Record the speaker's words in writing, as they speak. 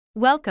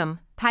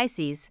Welcome,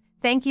 Pisces.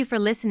 Thank you for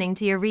listening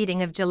to your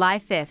reading of July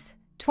 5th,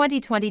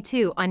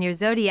 2022 on your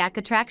Zodiac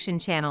Attraction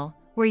channel,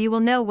 where you will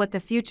know what the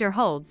future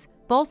holds,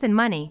 both in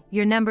money,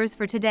 your numbers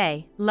for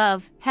today,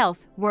 love,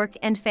 health, work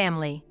and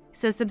family.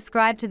 So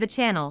subscribe to the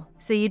channel,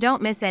 so you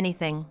don't miss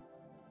anything.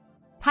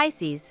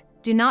 Pisces,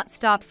 do not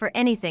stop for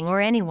anything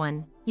or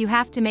anyone. You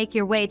have to make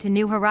your way to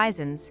new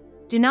horizons.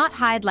 Do not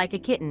hide like a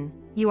kitten.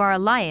 You are a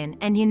lion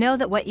and you know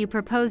that what you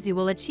propose you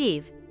will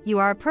achieve. You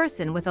are a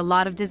person with a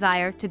lot of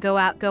desire to go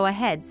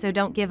ahead, so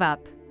don't give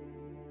up.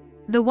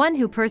 The one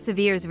who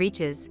perseveres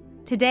reaches.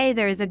 Today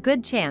there is a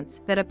good chance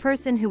that a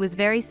person who was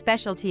very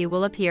special to you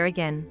will appear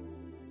again.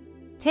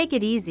 Take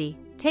it easy,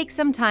 take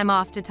some time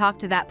off to talk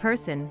to that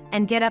person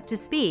and get up to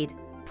speed.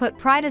 Put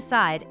pride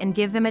aside and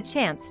give them a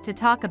chance to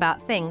talk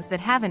about things that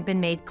haven't been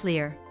made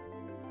clear.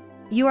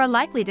 You are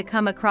likely to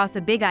come across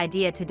a big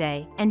idea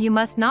today and you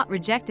must not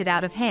reject it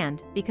out of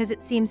hand because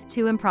it seems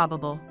too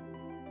improbable.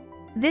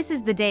 This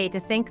is the day to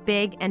think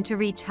big and to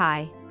reach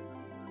high.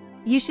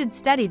 You should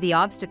study the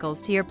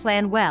obstacles to your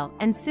plan well,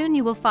 and soon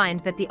you will find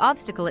that the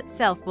obstacle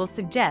itself will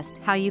suggest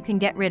how you can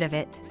get rid of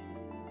it.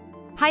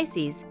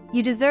 Pisces,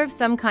 you deserve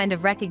some kind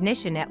of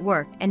recognition at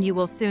work and you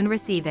will soon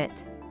receive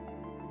it.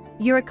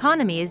 Your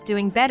economy is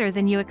doing better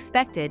than you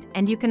expected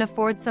and you can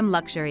afford some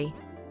luxury.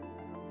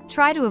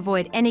 Try to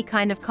avoid any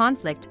kind of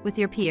conflict with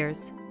your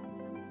peers.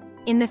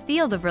 In the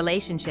field of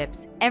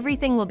relationships,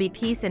 everything will be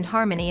peace and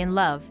harmony and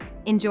love.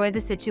 Enjoy the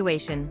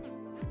situation.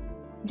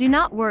 Do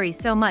not worry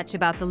so much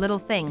about the little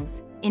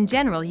things. In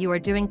general, you are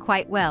doing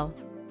quite well.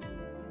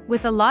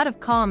 With a lot of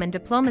calm and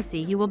diplomacy,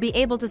 you will be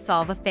able to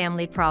solve a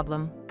family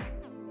problem.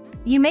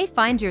 You may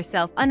find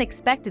yourself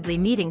unexpectedly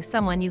meeting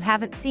someone you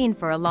haven't seen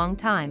for a long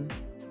time.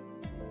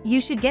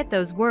 You should get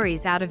those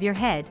worries out of your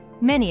head.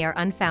 Many are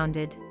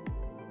unfounded.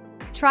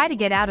 Try to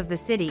get out of the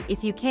city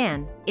if you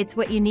can. It's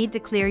what you need to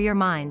clear your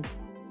mind.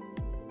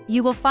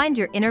 You will find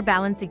your inner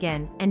balance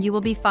again and you will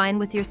be fine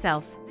with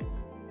yourself.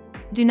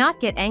 Do not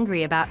get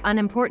angry about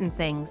unimportant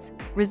things.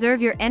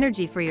 Reserve your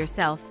energy for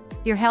yourself.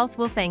 Your health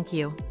will thank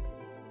you.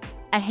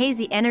 A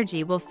hazy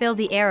energy will fill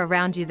the air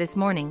around you this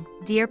morning,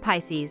 dear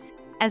Pisces,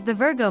 as the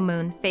Virgo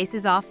moon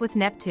faces off with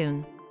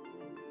Neptune.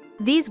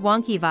 These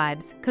wonky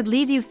vibes could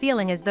leave you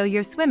feeling as though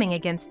you're swimming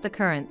against the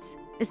currents,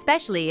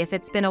 especially if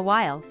it's been a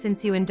while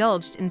since you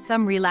indulged in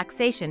some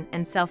relaxation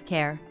and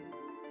self-care.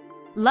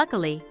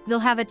 Luckily, you'll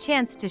have a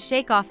chance to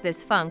shake off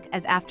this funk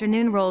as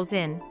afternoon rolls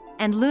in,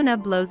 and Luna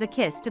blows a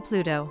kiss to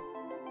Pluto.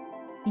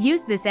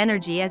 Use this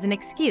energy as an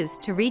excuse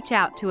to reach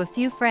out to a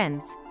few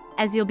friends,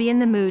 as you'll be in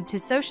the mood to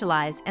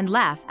socialize and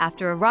laugh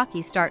after a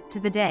rocky start to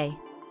the day.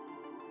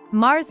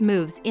 Mars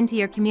moves into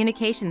your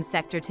communications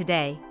sector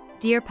today,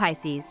 dear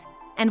Pisces,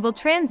 and will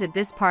transit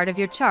this part of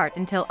your chart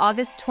until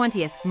August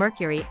 20th.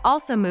 Mercury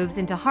also moves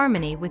into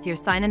harmony with your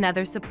sign,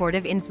 another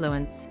supportive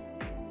influence.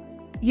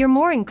 You're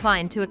more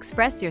inclined to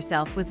express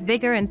yourself with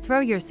vigor and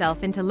throw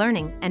yourself into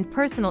learning and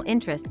personal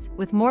interests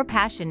with more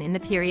passion in the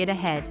period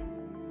ahead.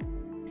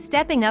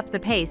 Stepping up the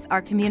pace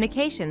are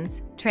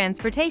communications,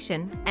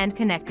 transportation, and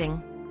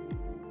connecting.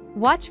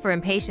 Watch for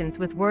impatience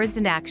with words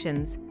and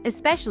actions,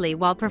 especially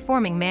while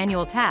performing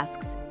manual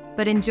tasks,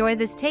 but enjoy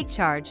this take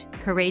charge,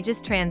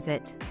 courageous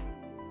transit.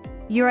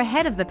 You're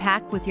ahead of the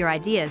pack with your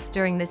ideas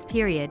during this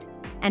period,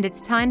 and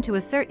it's time to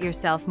assert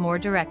yourself more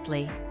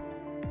directly.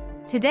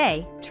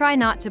 Today, try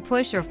not to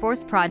push or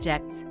force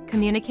projects,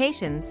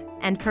 communications,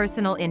 and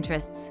personal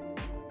interests.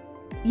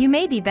 You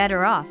may be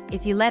better off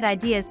if you let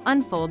ideas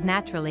unfold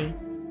naturally.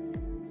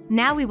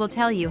 Now we will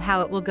tell you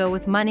how it will go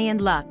with money and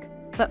luck,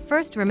 but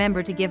first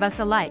remember to give us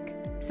a like,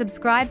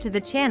 subscribe to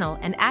the channel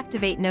and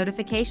activate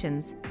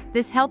notifications.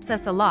 This helps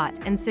us a lot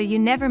and so you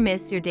never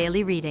miss your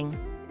daily reading.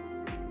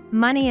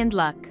 Money and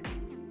luck.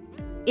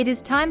 It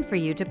is time for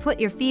you to put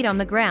your feet on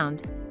the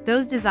ground.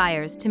 Those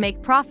desires to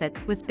make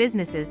profits with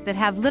businesses that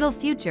have little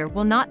future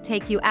will not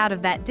take you out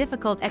of that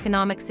difficult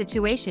economic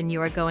situation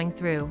you are going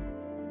through.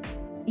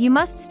 You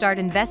must start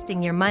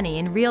investing your money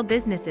in real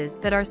businesses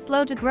that are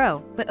slow to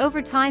grow, but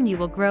over time you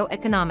will grow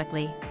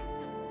economically.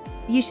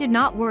 You should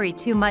not worry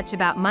too much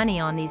about money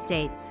on these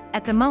dates.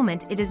 At the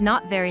moment it is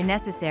not very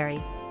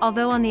necessary,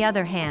 although on the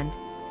other hand,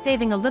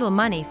 saving a little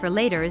money for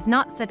later is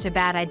not such a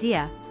bad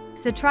idea,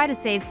 so try to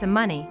save some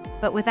money,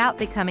 but without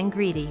becoming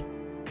greedy.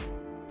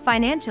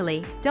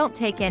 Financially, don't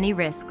take any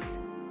risks.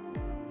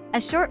 A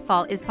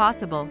shortfall is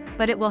possible,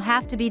 but it will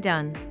have to be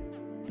done.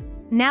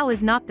 Now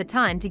is not the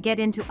time to get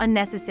into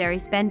unnecessary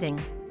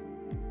spending.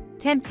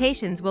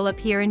 Temptations will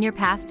appear in your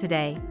path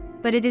today,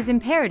 but it is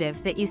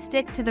imperative that you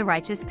stick to the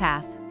righteous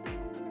path.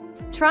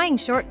 Trying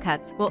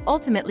shortcuts will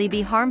ultimately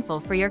be harmful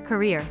for your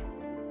career.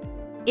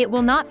 It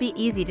will not be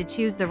easy to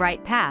choose the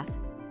right path,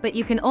 but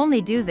you can only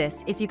do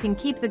this if you can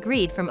keep the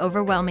greed from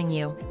overwhelming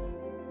you.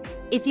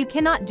 If you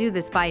cannot do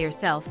this by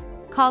yourself,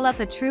 call up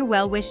a true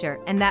well-wisher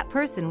and that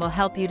person will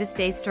help you to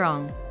stay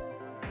strong.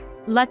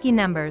 Lucky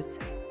numbers.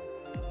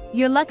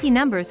 Your lucky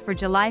numbers for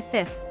July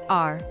 5th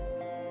are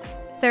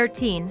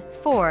 13,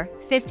 4,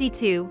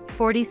 52,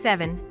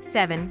 47,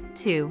 7,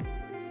 2.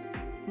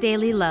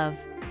 Daily love.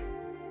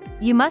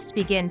 You must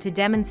begin to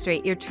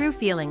demonstrate your true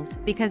feelings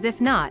because if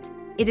not,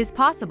 it is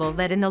possible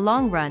that in the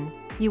long run,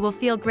 you will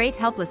feel great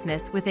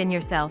helplessness within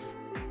yourself.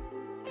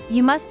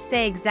 You must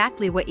say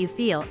exactly what you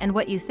feel and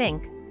what you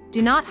think.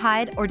 Do not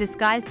hide or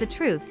disguise the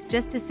truths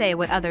just to say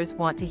what others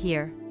want to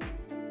hear.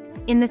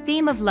 In the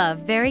theme of love,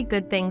 very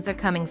good things are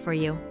coming for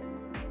you.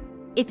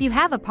 If you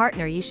have a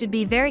partner, you should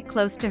be very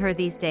close to her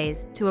these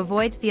days to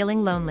avoid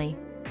feeling lonely.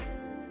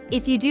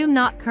 If you do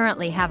not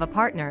currently have a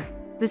partner,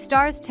 the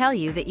stars tell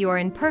you that you are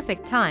in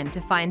perfect time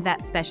to find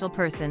that special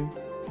person.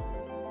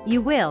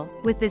 You will,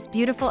 with this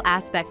beautiful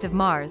aspect of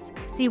Mars,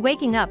 see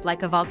waking up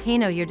like a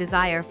volcano your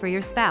desire for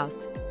your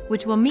spouse,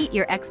 which will meet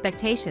your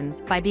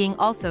expectations by being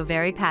also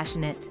very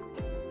passionate.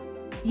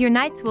 Your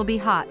nights will be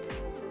hot.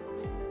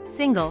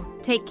 Single,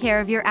 take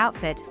care of your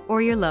outfit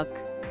or your look.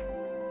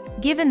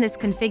 Given this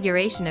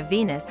configuration of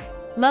Venus,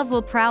 love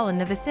will prowl in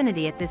the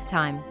vicinity at this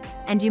time,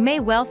 and you may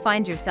well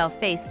find yourself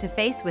face to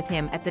face with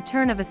him at the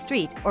turn of a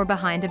street or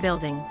behind a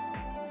building.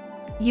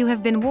 You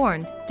have been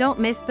warned, don't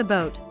miss the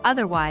boat,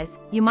 otherwise,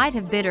 you might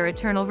have bitter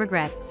eternal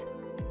regrets.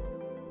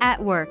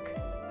 At work.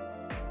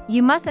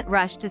 You mustn't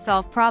rush to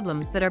solve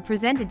problems that are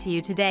presented to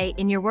you today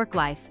in your work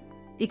life,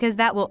 because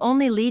that will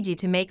only lead you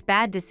to make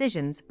bad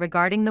decisions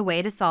regarding the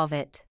way to solve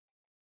it.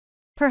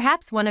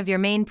 Perhaps one of your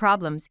main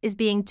problems is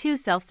being too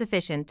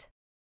self-sufficient.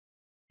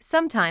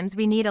 Sometimes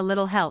we need a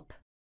little help.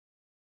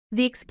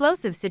 The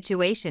explosive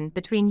situation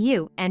between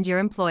you and your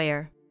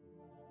employer.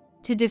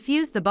 To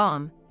defuse the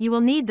bomb, you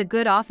will need the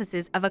good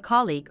offices of a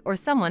colleague or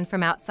someone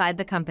from outside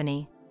the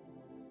company.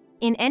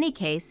 In any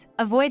case,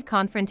 avoid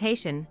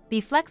confrontation,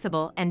 be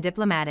flexible and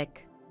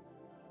diplomatic.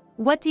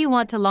 What do you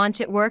want to launch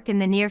at work in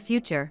the near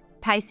future,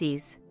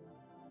 Pisces?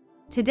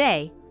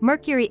 Today,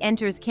 Mercury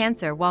enters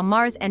Cancer while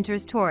Mars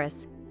enters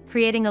Taurus,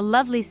 creating a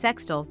lovely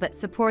sextile that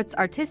supports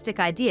artistic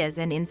ideas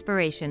and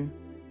inspiration.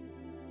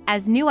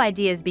 As new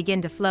ideas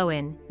begin to flow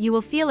in, you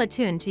will feel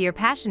attuned to your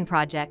passion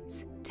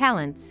projects,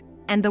 talents,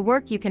 and the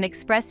work you can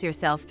express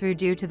yourself through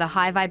due to the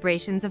high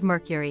vibrations of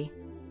Mercury.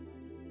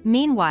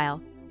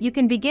 Meanwhile, you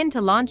can begin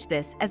to launch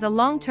this as a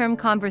long-term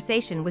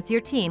conversation with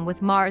your team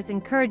with Mars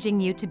encouraging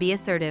you to be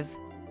assertive.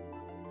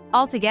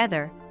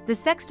 Altogether, the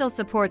sextile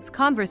supports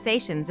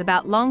conversations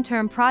about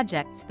long-term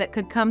projects that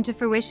could come to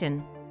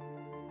fruition.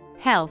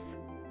 Health.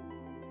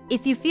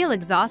 If you feel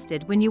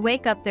exhausted when you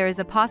wake up, there is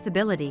a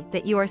possibility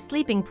that you are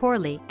sleeping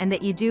poorly and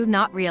that you do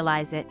not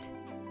realize it.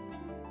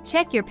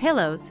 Check your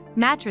pillows,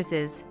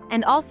 mattresses,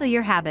 and also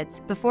your habits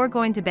before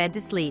going to bed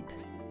to sleep.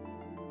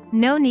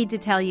 No need to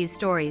tell you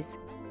stories.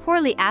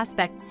 Poorly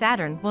aspect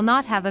Saturn will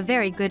not have a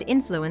very good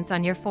influence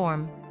on your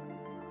form.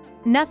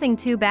 Nothing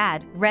too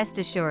bad, rest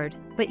assured,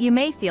 but you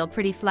may feel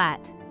pretty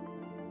flat.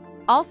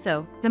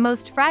 Also, the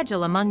most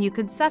fragile among you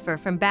could suffer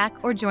from back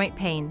or joint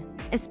pain,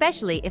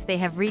 especially if they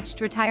have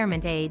reached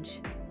retirement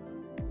age.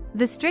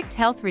 The strict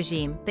health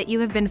regime that you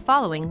have been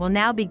following will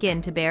now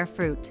begin to bear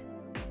fruit.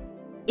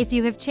 If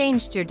you have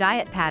changed your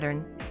diet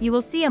pattern, you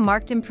will see a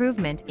marked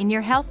improvement in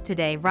your health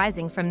today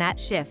rising from that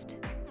shift.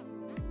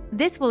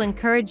 This will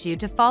encourage you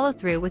to follow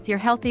through with your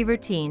healthy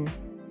routine.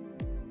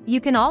 You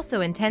can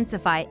also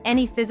intensify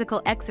any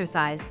physical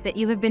exercise that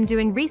you have been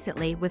doing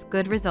recently with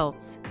good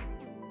results.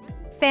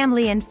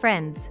 Family and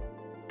friends.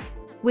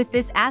 With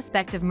this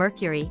aspect of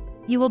Mercury,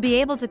 you will be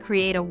able to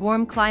create a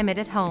warm climate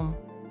at home.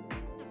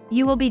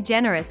 You will be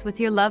generous with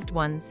your loved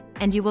ones,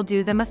 and you will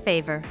do them a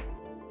favor.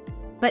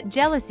 But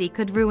jealousy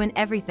could ruin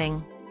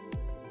everything.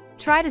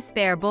 Try to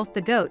spare both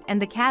the goat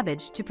and the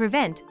cabbage to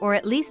prevent or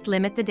at least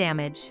limit the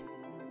damage.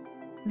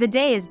 The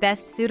day is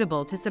best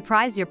suitable to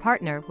surprise your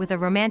partner with a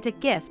romantic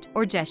gift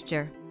or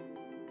gesture.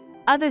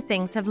 Other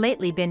things have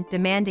lately been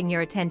demanding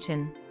your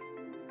attention.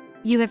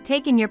 You have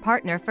taken your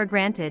partner for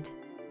granted.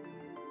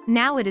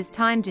 Now it is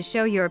time to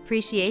show your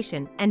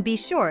appreciation and be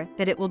sure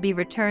that it will be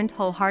returned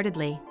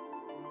wholeheartedly.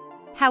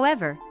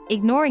 However,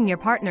 ignoring your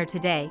partner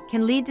today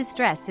can lead to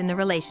stress in the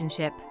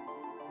relationship.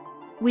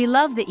 We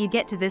love that you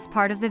get to this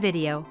part of the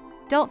video.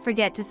 Don't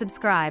forget to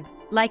subscribe,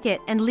 like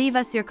it, and leave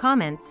us your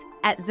comments.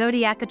 At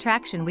Zodiac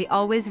Attraction we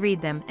always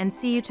read them, and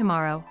see you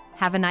tomorrow.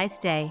 Have a nice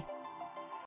day.